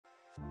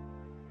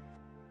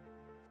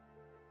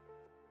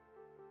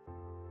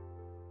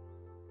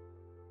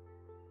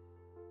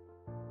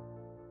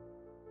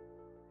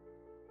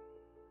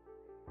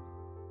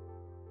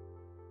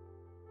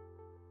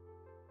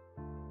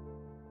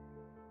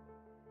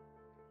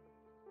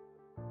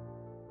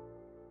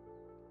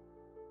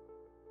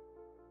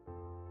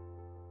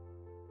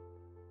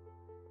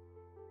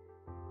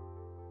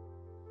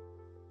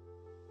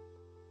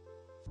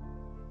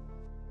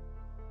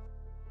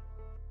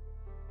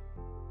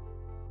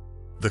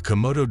The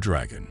Komodo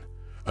dragon,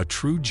 a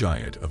true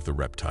giant of the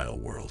reptile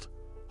world,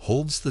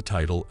 holds the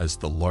title as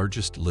the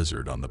largest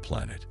lizard on the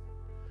planet.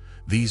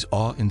 These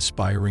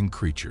awe-inspiring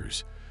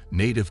creatures,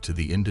 native to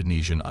the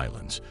Indonesian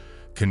islands,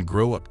 can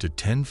grow up to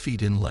 10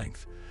 feet in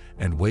length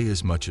and weigh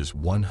as much as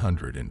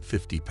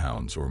 150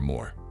 pounds or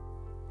more.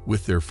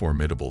 With their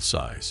formidable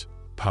size,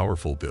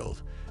 powerful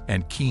build,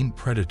 and keen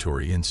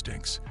predatory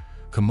instincts,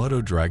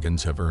 Komodo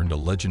dragons have earned a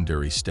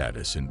legendary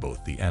status in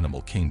both the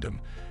animal kingdom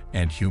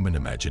and human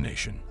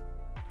imagination.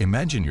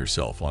 Imagine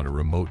yourself on a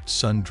remote,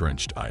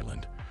 sun-drenched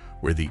island,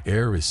 where the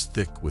air is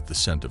thick with the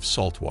scent of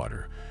salt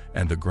water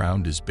and the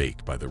ground is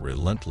baked by the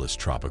relentless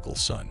tropical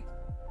sun.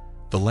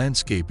 The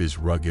landscape is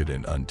rugged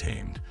and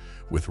untamed,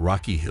 with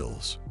rocky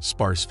hills,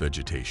 sparse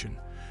vegetation,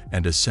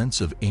 and a sense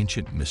of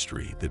ancient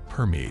mystery that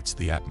permeates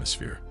the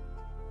atmosphere.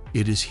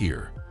 It is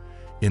here,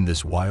 in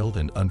this wild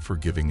and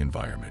unforgiving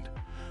environment,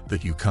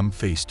 that you come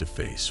face to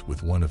face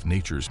with one of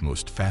nature's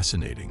most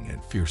fascinating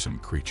and fearsome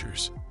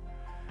creatures.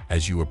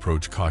 As you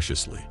approach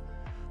cautiously,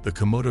 the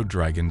Komodo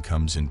dragon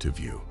comes into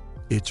view.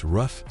 Its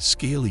rough,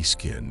 scaly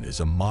skin is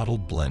a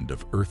mottled blend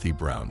of earthy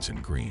browns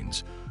and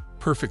greens,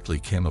 perfectly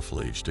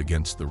camouflaged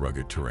against the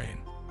rugged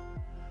terrain.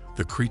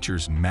 The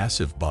creature's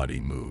massive body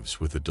moves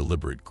with a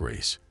deliberate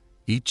grace,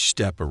 each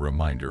step a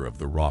reminder of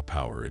the raw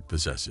power it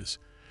possesses.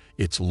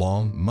 Its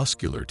long,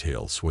 muscular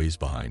tail sways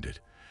behind it,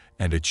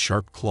 and its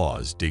sharp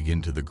claws dig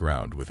into the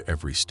ground with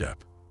every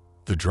step.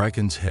 The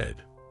dragon's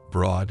head,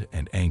 broad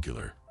and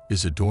angular,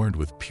 is adorned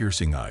with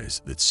piercing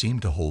eyes that seem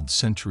to hold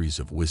centuries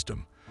of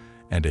wisdom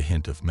and a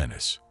hint of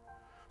menace.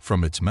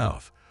 From its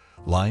mouth,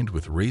 lined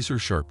with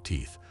razor-sharp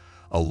teeth,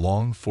 a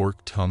long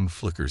forked tongue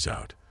flickers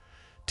out,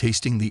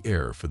 tasting the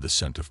air for the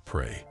scent of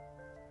prey.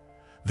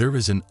 There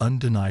is an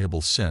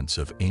undeniable sense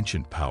of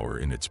ancient power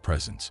in its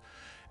presence,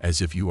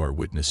 as if you are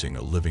witnessing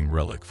a living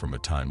relic from a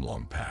time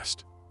long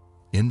past.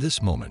 In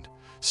this moment,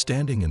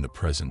 standing in the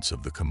presence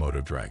of the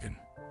Komodo dragon,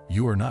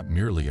 you are not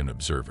merely an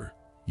observer.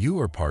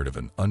 You are part of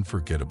an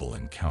unforgettable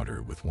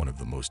encounter with one of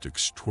the most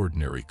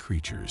extraordinary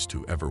creatures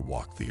to ever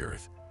walk the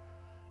earth.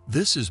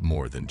 This is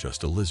more than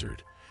just a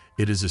lizard.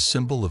 It is a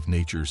symbol of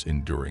nature's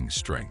enduring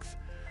strength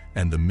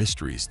and the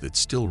mysteries that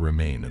still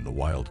remain in the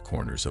wild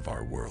corners of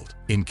our world.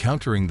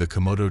 Encountering the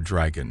Komodo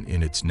dragon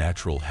in its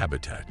natural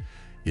habitat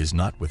is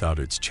not without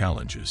its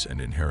challenges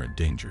and inherent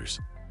dangers.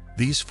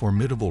 These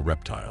formidable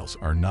reptiles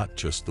are not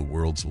just the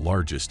world's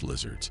largest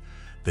lizards,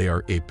 they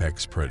are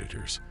apex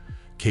predators,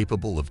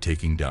 capable of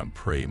taking down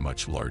prey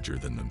much larger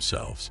than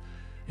themselves,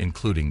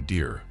 including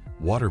deer,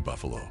 water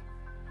buffalo,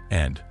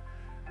 and,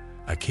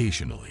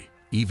 occasionally,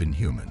 even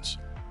humans.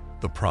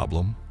 The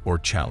problem or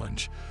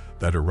challenge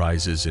that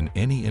arises in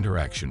any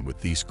interaction with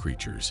these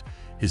creatures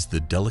is the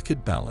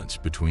delicate balance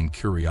between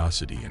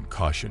curiosity and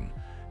caution,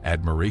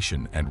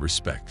 admiration and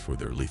respect for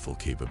their lethal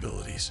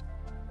capabilities.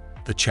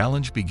 The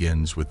challenge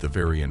begins with the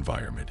very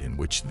environment in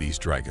which these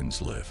dragons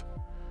live.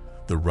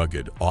 The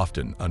rugged,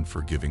 often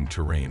unforgiving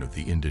terrain of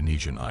the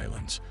Indonesian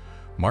islands,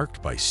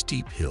 marked by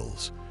steep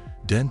hills,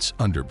 dense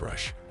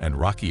underbrush, and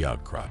rocky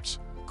outcrops,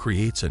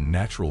 creates a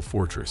natural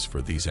fortress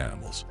for these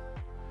animals.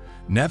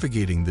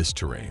 Navigating this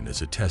terrain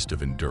is a test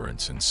of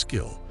endurance and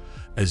skill,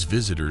 as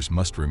visitors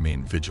must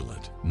remain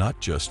vigilant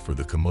not just for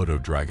the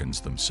Komodo dragons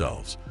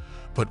themselves,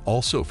 but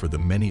also for the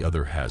many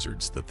other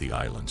hazards that the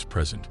islands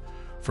present,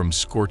 from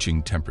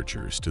scorching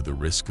temperatures to the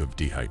risk of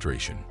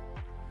dehydration.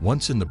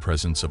 Once in the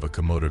presence of a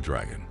Komodo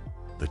dragon,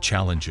 the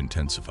challenge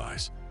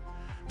intensifies.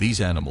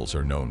 These animals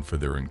are known for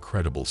their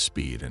incredible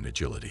speed and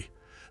agility,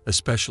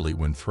 especially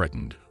when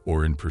threatened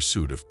or in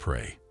pursuit of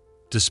prey.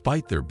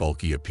 Despite their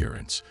bulky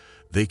appearance,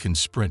 they can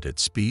sprint at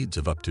speeds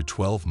of up to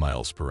 12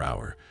 miles per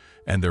hour,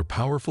 and their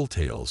powerful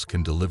tails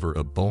can deliver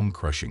a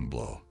bone-crushing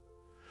blow.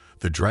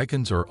 The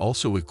dragons are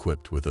also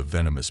equipped with a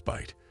venomous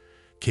bite,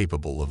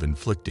 capable of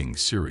inflicting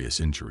serious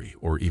injury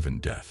or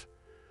even death.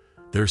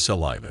 Their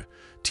saliva,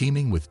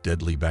 teeming with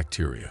deadly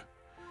bacteria,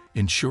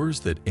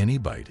 ensures that any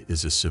bite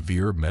is a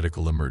severe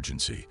medical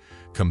emergency,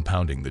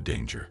 compounding the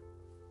danger.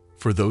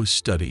 For those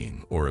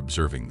studying or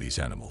observing these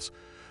animals,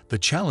 the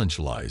challenge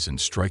lies in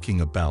striking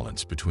a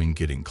balance between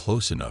getting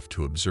close enough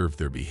to observe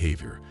their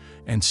behavior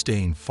and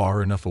staying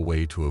far enough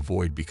away to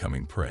avoid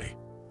becoming prey.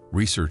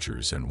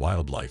 Researchers and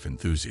wildlife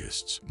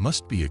enthusiasts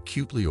must be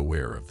acutely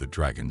aware of the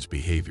dragon's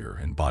behavior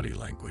and body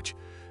language,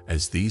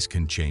 as these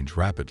can change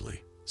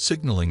rapidly,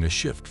 signaling a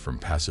shift from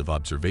passive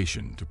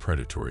observation to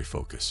predatory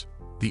focus.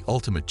 The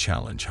ultimate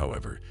challenge,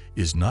 however,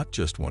 is not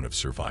just one of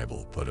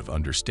survival, but of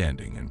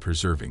understanding and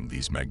preserving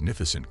these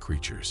magnificent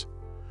creatures.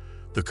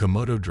 The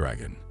Komodo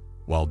dragon,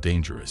 while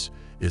dangerous,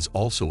 is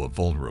also a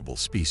vulnerable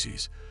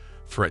species,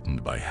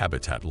 threatened by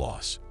habitat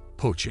loss,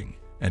 poaching,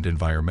 and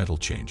environmental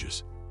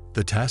changes.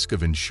 The task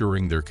of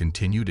ensuring their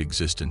continued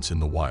existence in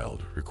the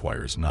wild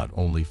requires not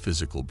only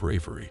physical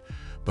bravery,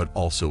 but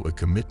also a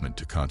commitment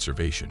to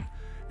conservation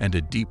and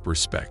a deep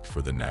respect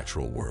for the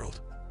natural world.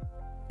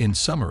 In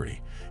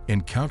summary,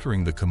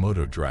 encountering the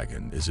Komodo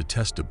dragon is a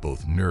test of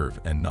both nerve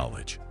and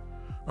knowledge,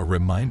 a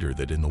reminder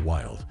that in the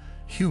wild,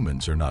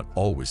 humans are not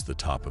always the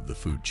top of the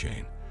food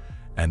chain,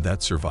 and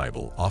that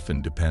survival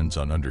often depends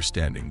on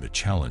understanding the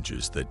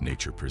challenges that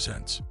nature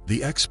presents.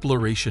 The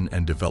exploration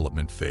and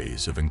development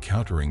phase of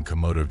encountering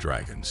Komodo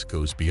dragons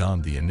goes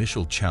beyond the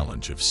initial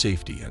challenge of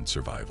safety and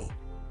survival.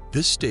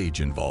 This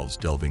stage involves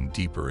delving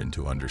deeper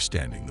into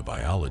understanding the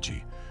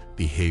biology,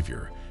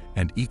 behavior,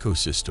 and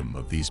ecosystem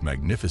of these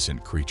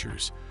magnificent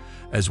creatures,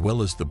 as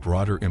well as the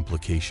broader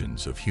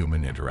implications of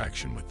human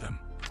interaction with them.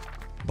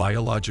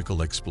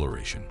 Biological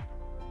exploration.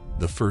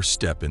 The first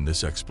step in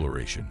this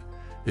exploration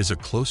is a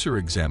closer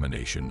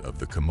examination of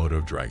the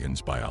Komodo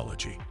dragon's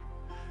biology.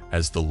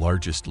 As the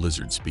largest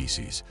lizard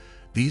species,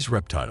 these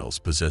reptiles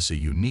possess a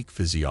unique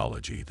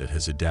physiology that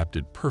has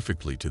adapted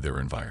perfectly to their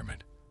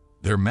environment.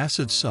 Their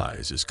massive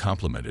size is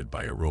complemented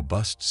by a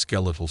robust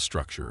skeletal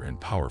structure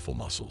and powerful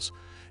muscles,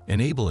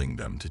 enabling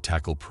them to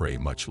tackle prey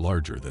much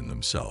larger than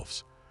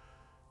themselves.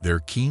 Their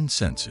keen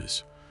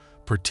senses,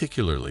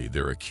 particularly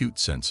their acute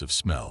sense of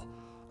smell,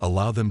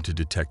 allow them to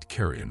detect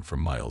carrion from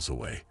miles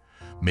away,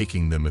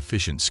 making them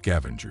efficient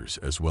scavengers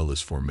as well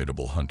as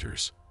formidable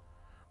hunters.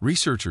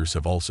 Researchers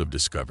have also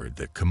discovered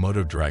that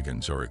Komodo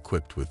dragons are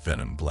equipped with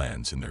venom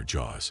glands in their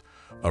jaws,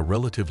 a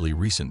relatively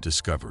recent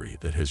discovery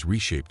that has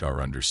reshaped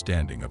our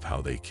understanding of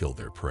how they kill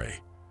their prey.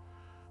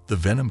 The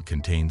venom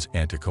contains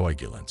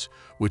anticoagulants,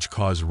 which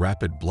cause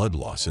rapid blood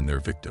loss in their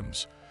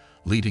victims,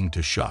 leading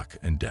to shock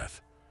and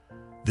death.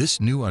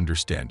 This new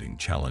understanding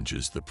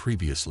challenges the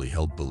previously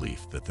held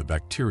belief that the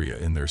bacteria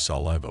in their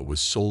saliva was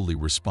solely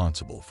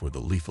responsible for the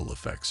lethal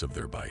effects of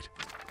their bite.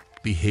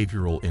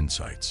 Behavioral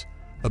insights.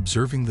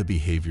 Observing the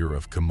behavior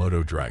of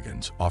Komodo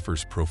dragons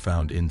offers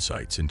profound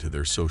insights into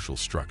their social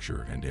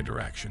structure and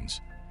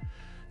interactions.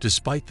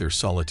 Despite their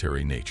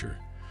solitary nature,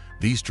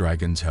 these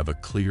dragons have a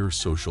clear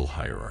social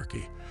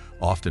hierarchy,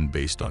 often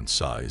based on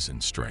size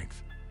and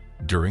strength.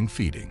 During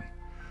feeding,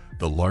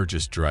 the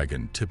largest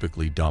dragon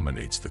typically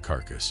dominates the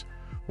carcass,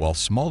 while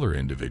smaller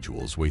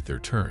individuals wait their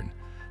turn,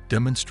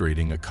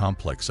 demonstrating a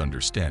complex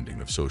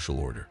understanding of social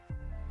order.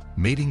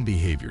 Mating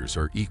behaviors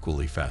are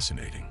equally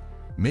fascinating.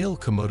 Male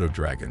Komodo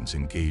dragons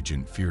engage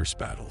in fierce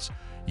battles,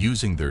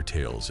 using their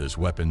tails as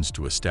weapons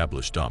to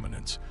establish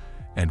dominance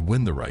and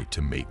win the right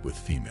to mate with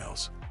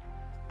females.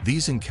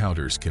 These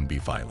encounters can be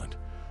violent,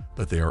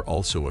 but they are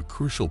also a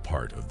crucial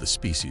part of the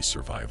species'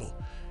 survival,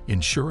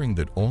 ensuring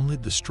that only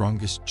the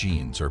strongest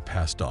genes are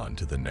passed on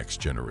to the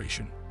next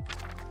generation.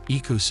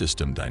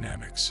 Ecosystem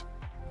dynamics.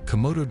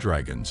 Komodo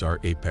dragons are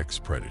apex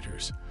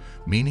predators,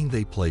 meaning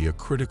they play a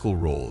critical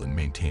role in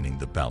maintaining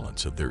the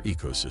balance of their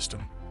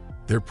ecosystem.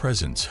 Their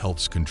presence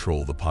helps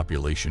control the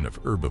population of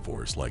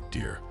herbivores like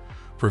deer,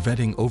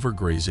 preventing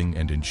overgrazing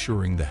and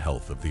ensuring the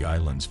health of the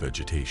island's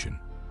vegetation.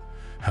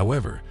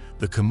 However,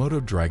 the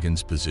Komodo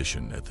dragon's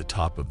position at the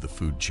top of the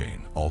food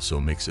chain also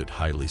makes it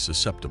highly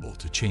susceptible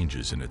to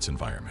changes in its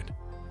environment.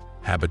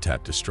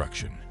 Habitat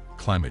destruction,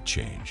 climate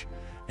change,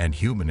 and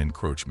human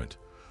encroachment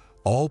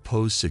all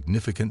pose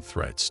significant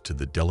threats to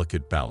the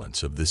delicate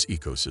balance of this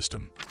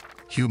ecosystem.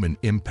 Human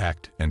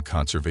impact and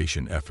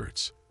conservation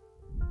efforts.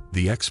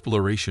 The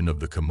exploration of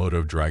the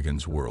Komodo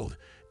dragon's world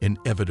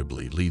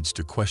inevitably leads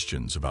to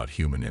questions about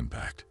human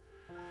impact.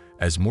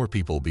 As more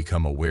people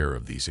become aware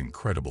of these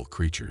incredible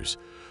creatures,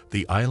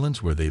 the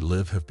islands where they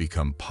live have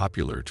become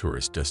popular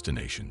tourist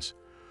destinations.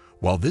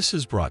 While this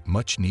has brought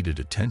much-needed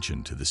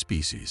attention to the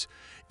species,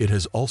 it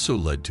has also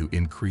led to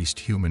increased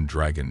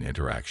human-dragon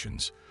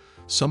interactions,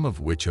 some of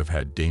which have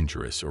had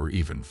dangerous or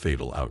even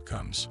fatal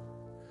outcomes.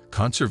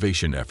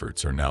 Conservation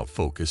efforts are now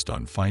focused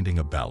on finding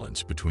a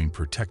balance between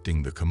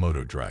protecting the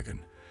Komodo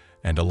dragon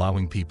and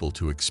allowing people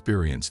to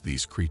experience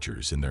these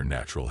creatures in their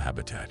natural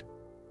habitat.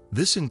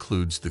 This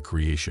includes the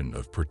creation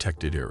of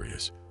protected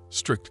areas,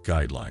 strict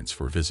guidelines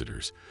for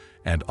visitors,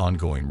 and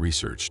ongoing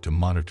research to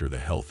monitor the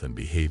health and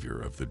behavior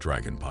of the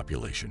dragon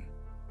population.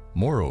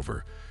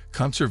 Moreover,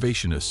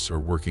 conservationists are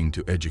working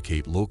to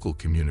educate local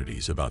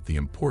communities about the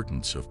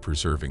importance of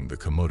preserving the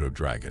Komodo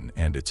dragon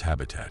and its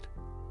habitat.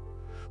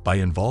 By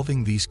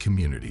involving these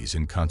communities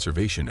in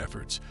conservation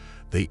efforts,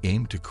 they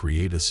aim to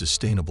create a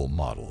sustainable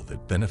model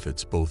that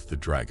benefits both the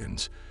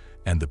dragons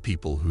and the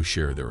people who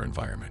share their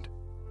environment.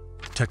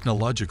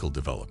 Technological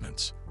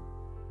developments.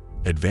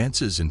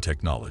 Advances in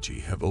technology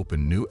have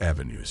opened new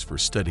avenues for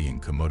studying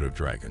Komodo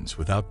dragons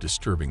without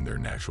disturbing their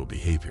natural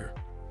behavior.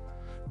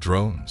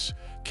 Drones,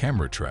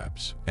 camera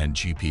traps, and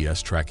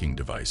GPS tracking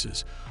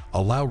devices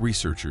allow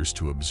researchers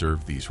to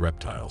observe these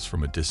reptiles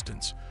from a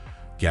distance,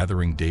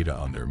 gathering data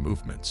on their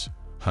movements,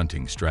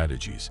 hunting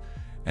strategies,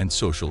 and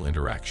social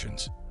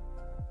interactions.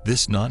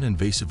 This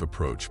non-invasive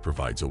approach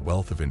provides a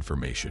wealth of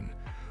information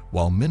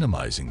while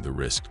minimizing the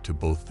risk to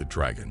both the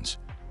dragons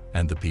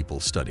and the people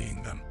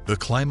studying them. The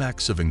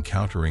climax of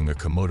encountering a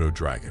Komodo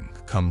dragon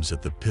comes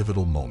at the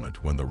pivotal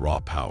moment when the raw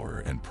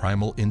power and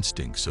primal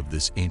instincts of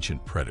this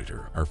ancient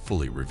predator are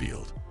fully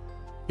revealed.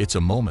 It's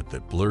a moment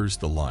that blurs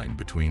the line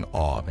between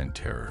awe and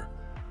terror,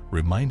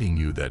 reminding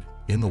you that,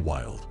 in the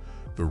wild,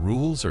 the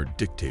rules are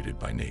dictated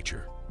by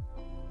nature.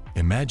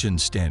 Imagine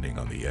standing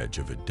on the edge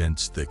of a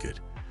dense thicket,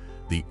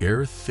 the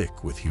air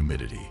thick with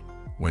humidity,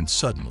 when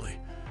suddenly,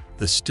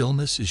 The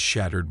stillness is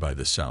shattered by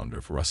the sound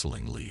of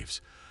rustling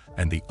leaves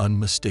and the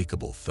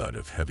unmistakable thud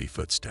of heavy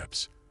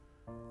footsteps.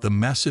 The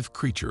massive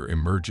creature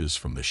emerges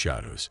from the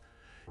shadows,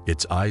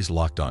 its eyes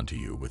locked onto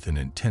you with an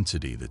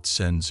intensity that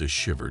sends a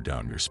shiver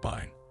down your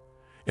spine.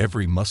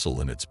 Every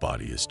muscle in its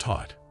body is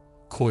taut,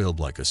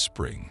 coiled like a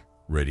spring,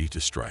 ready to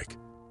strike.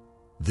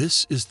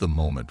 This is the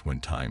moment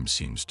when time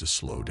seems to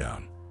slow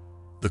down.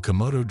 The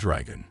Komodo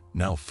dragon,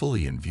 now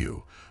fully in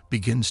view,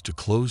 begins to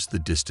close the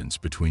distance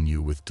between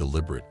you with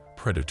deliberate,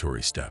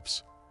 predatory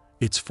steps.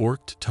 Its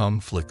forked tongue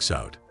flicks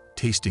out,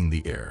 tasting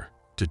the air,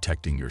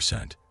 detecting your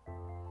scent.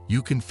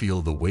 You can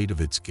feel the weight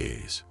of its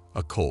gaze,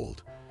 a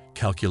cold,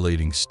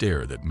 calculating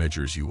stare that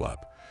measures you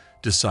up,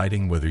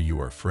 deciding whether you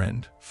are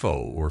friend,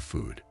 foe, or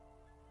food.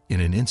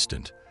 In an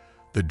instant,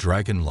 the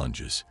dragon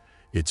lunges,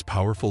 its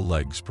powerful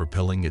legs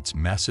propelling its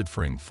massive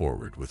frame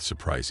forward with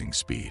surprising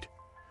speed.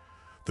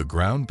 The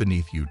ground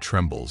beneath you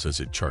trembles as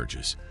it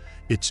charges,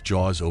 its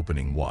jaws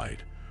opening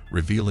wide,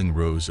 revealing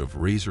rows of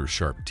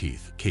razor-sharp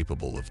teeth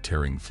capable of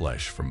tearing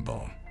flesh from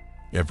bone.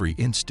 Every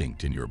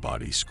instinct in your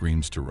body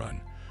screams to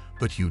run,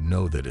 but you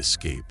know that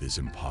escape is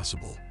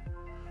impossible.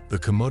 The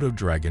Komodo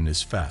dragon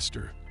is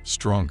faster,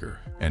 stronger,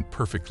 and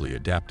perfectly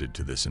adapted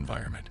to this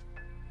environment.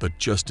 But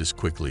just as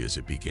quickly as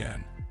it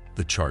began,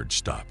 the charge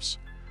stops.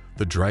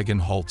 The dragon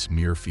halts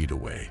mere feet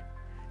away,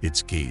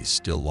 its gaze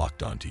still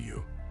locked onto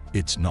you,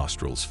 its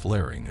nostrils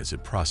flaring as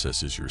it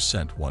processes your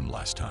scent one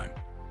last time.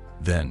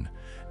 Then,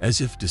 as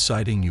if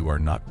deciding you are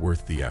not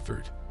worth the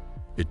effort,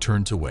 it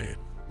turns away,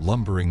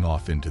 lumbering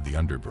off into the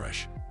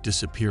underbrush,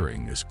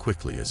 disappearing as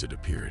quickly as it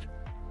appeared.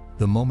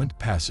 The moment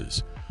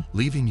passes,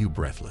 leaving you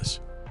breathless,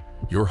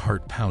 your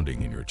heart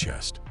pounding in your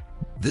chest.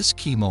 This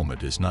key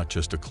moment is not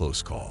just a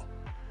close call.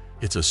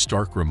 It's a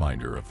stark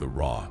reminder of the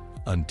raw,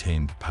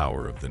 untamed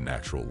power of the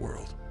natural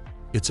world.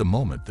 It's a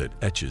moment that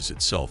etches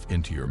itself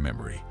into your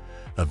memory,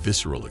 a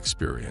visceral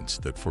experience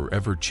that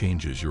forever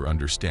changes your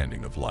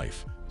understanding of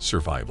life,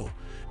 survival,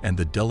 and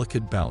the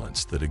delicate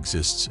balance that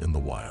exists in the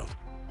wild.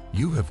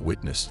 You have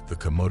witnessed the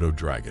Komodo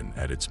dragon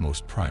at its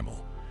most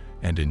primal,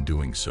 and in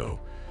doing so,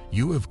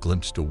 you have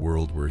glimpsed a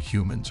world where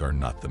humans are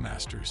not the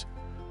masters,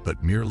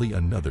 but merely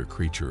another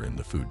creature in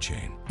the food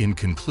chain. In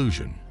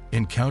conclusion,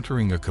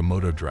 encountering a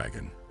Komodo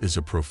dragon is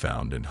a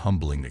profound and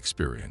humbling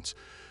experience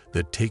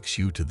that takes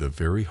you to the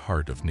very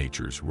heart of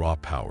nature's raw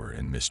power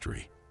and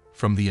mystery.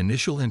 From the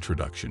initial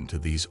introduction to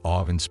these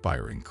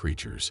awe-inspiring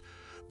creatures,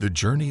 the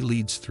journey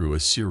leads through a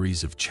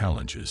series of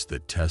challenges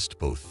that test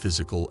both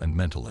physical and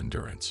mental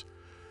endurance.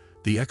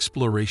 The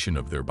exploration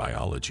of their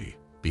biology,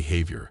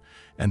 behavior,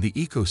 and the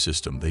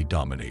ecosystem they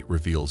dominate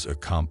reveals a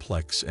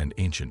complex and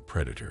ancient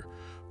predator,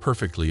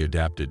 perfectly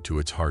adapted to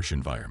its harsh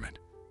environment.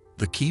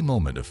 The key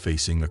moment of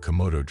facing a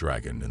Komodo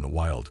dragon in the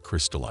wild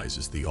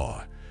crystallizes the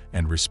awe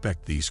and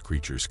respect these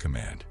creatures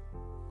command.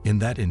 In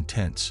that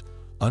intense,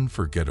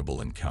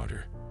 unforgettable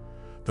encounter,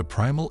 the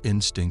primal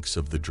instincts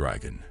of the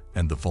dragon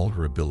and the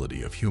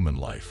vulnerability of human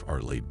life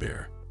are laid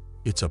bare.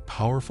 It's a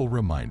powerful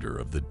reminder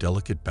of the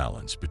delicate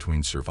balance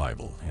between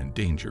survival and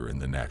danger in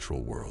the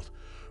natural world,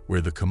 where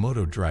the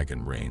Komodo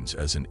dragon reigns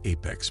as an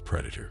apex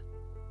predator.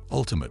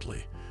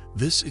 Ultimately,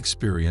 this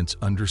experience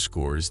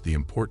underscores the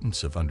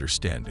importance of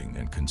understanding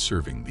and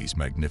conserving these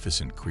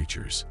magnificent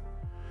creatures.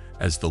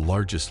 As the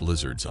largest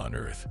lizards on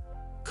Earth,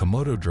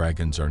 Komodo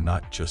dragons are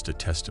not just a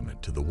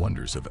testament to the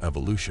wonders of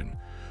evolution,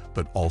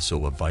 but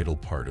also a vital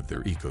part of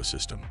their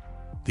ecosystem.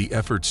 The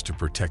efforts to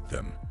protect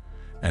them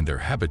and their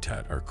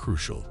habitat are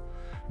crucial,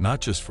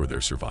 not just for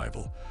their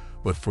survival,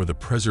 but for the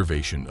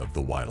preservation of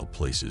the wild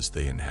places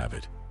they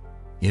inhabit.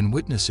 In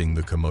witnessing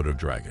the Komodo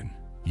dragon,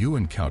 you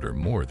encounter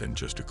more than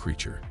just a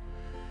creature.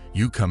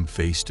 You come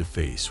face to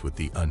face with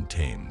the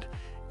untamed,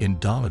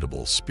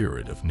 indomitable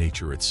spirit of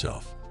nature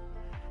itself.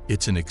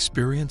 It's an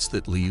experience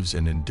that leaves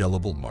an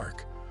indelible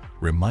mark,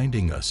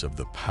 reminding us of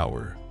the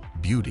power,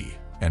 beauty,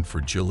 and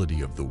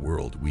fragility of the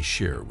world we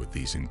share with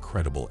these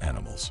incredible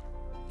animals.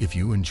 If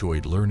you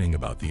enjoyed learning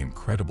about the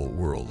incredible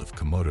world of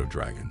Komodo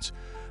dragons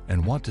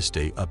and want to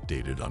stay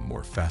updated on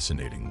more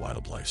fascinating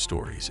wildlife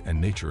stories and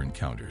nature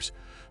encounters,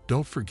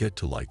 don't forget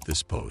to like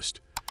this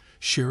post,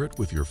 share it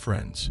with your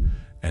friends,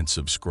 and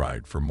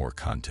subscribe for more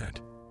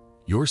content.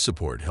 Your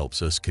support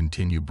helps us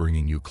continue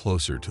bringing you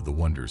closer to the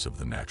wonders of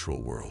the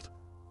natural world.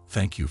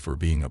 Thank you for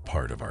being a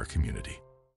part of our community.